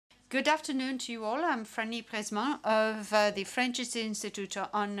Good afternoon to you all. I'm Fanny Prezman of the French Institute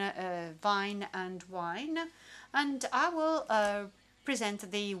on Vine and Wine, and I will present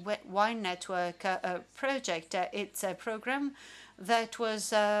the Winetwork project. It's a program that was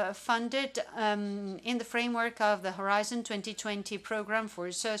funded in the framework of the Horizon 2020 program for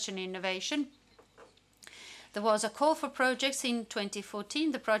research and innovation. There was a call for projects in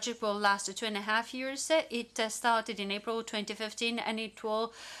 2014. The project will last 2.5 years. It started in April 2015 and it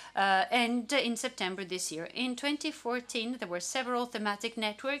will end in September this year. In 2014, there were several thematic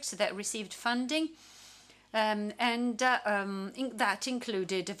networks that received funding, and that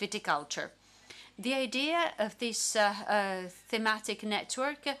included viticulture. The idea of this thematic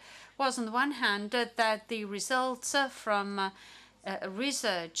network was, on the one hand, that the results from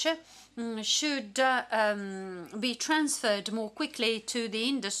research should be transferred more quickly to the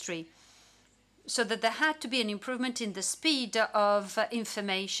industry, so that there had to be an improvement in the speed of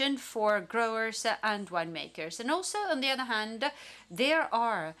information for growers and winemakers. And also, on the other hand, there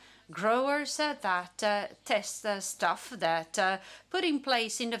are growers that test stuff, that put in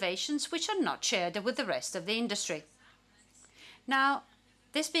place innovations which are not shared with the rest of the industry. Now,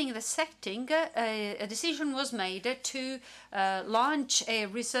 this being the setting, a decision was made to launch a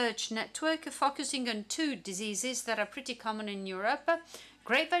research network focusing on two diseases that are pretty common in Europe: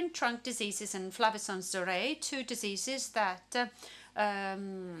 grapevine trunk diseases and Flavescence Dorée, two diseases that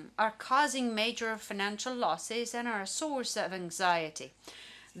are causing major financial losses and are a source of anxiety.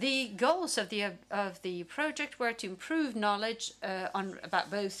 The goals of the project were to improve knowledge about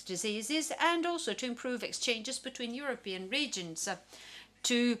both diseases and also to improve exchanges between European regions,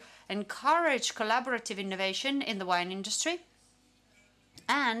 to encourage collaborative innovation in the wine industry,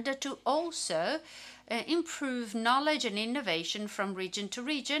 and to also improve knowledge and innovation from region to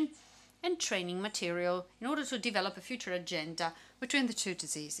region, and training material in order to develop a future agenda between the two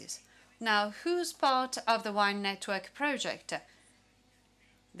diseases. Now, who's part of the Winetwork project?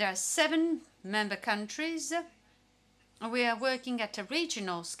 There are 7 member countries. We are working at a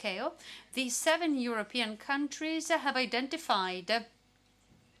regional scale. These 7 European countries have identified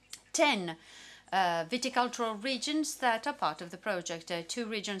 10 viticultural regions that are part of the project. 2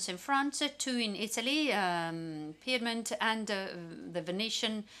 regions in France, 2 in Italy, Piedmont, and the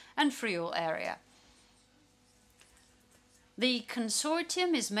Venetian and Friuli area. The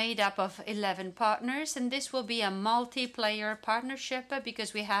consortium is made up of 11 partners, and this will be a multi-player partnership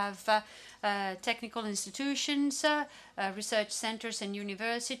because we have technical institutions, research centers and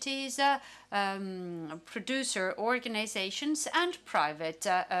universities, producer organizations, and private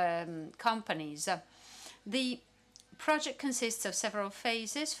companies. The project consists of several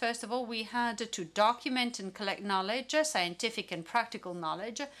phases. First of all, we had to document and collect knowledge, scientific and practical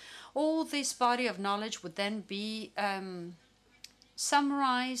knowledge. All this body of knowledge would then be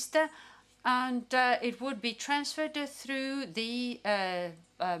summarized, and it would be transferred through the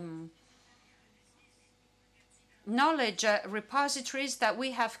knowledge repositories that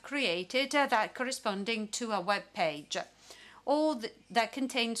we have created that corresponding to a web page. That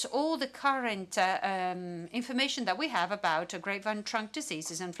contains all the current information that we have about grapevine trunk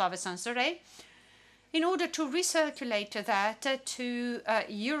diseases and Flavescence Dorée, in order to recirculate that to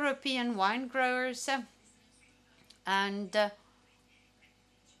European wine growers and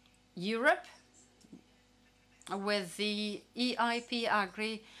Europe, with the EIP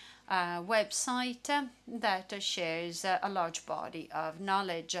Agri website that shares a large body of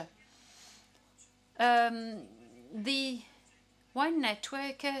knowledge. The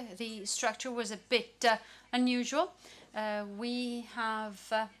Winetwork, the structure was a bit unusual. We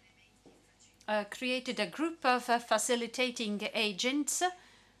have created a group of facilitating agents,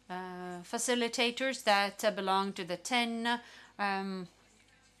 facilitators that belong to the 10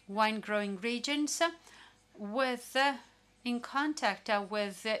 wine growing regions, with in contact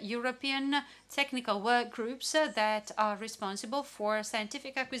with European technical work groups that are responsible for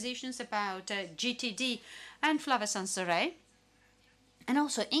scientific acquisitions about GTD and Flavescence Dorée, and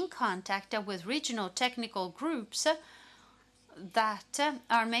also in contact with regional technical groups that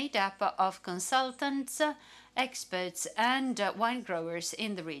are made up of consultants, experts, and wine growers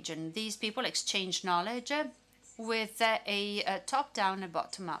in the region. These people exchange knowledge with a top-down and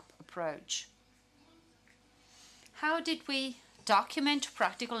bottom-up approach. How did we document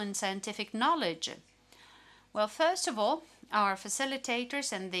practical and scientific knowledge? Well, first of all, our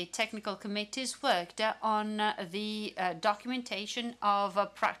facilitators and the technical committees worked on the documentation of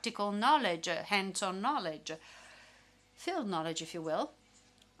practical knowledge, hands-on knowledge, field knowledge, if you will.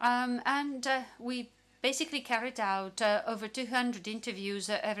 And we basically carried out over 200 interviews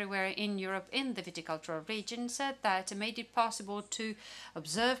everywhere in Europe in the viticultural regions that made it possible to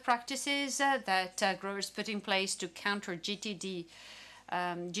observe practices that growers put in place to counter GTDs,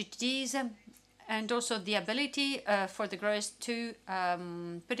 and also the ability for the growers to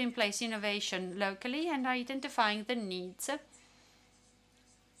put in place innovation locally and identifying the needs.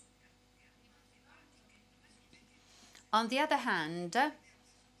 On the other hand,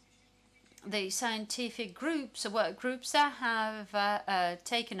 the scientific groups, work groups, have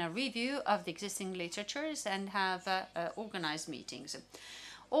taken a review of the existing literatures and have organized meetings.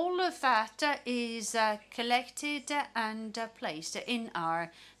 All of that is collected and placed in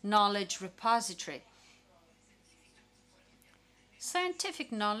our knowledge repository.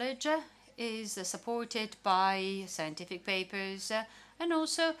 Scientific knowledge is supported by scientific papers, and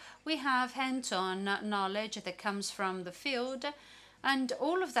also we have hands-on knowledge that comes from the field, and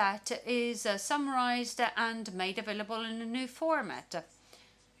all of that is summarized and made available in a new format.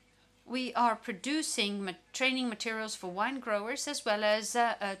 We are producing training materials for wine growers as well as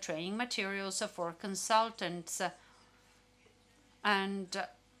training materials for consultants and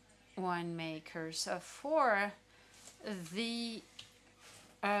winemakers. For the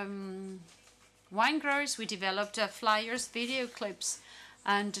wine growers, we developed flyers, video clips,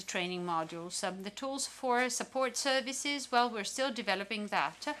 and training modules. The tools for support services, well, we're still developing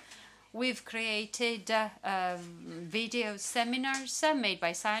that. We've created video seminars made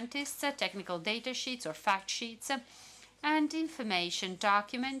by scientists, technical data sheets or fact sheets, and information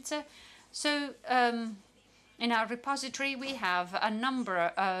documents. So in our repository, we have a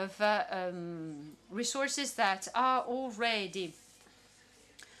number of resources that are already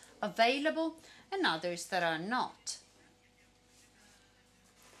available and others that are not.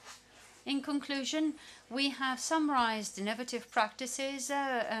 In conclusion, we have summarized innovative practices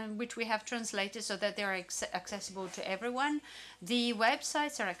which we have translated so that they are accessible to everyone. The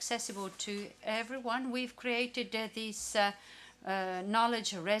websites are accessible to everyone. We've created this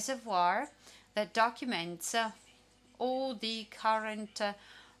knowledge reservoir that documents all the current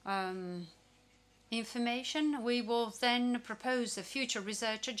information. We will then propose a future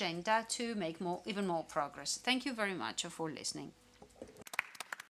research agenda to make even more progress. Thank you very much for listening.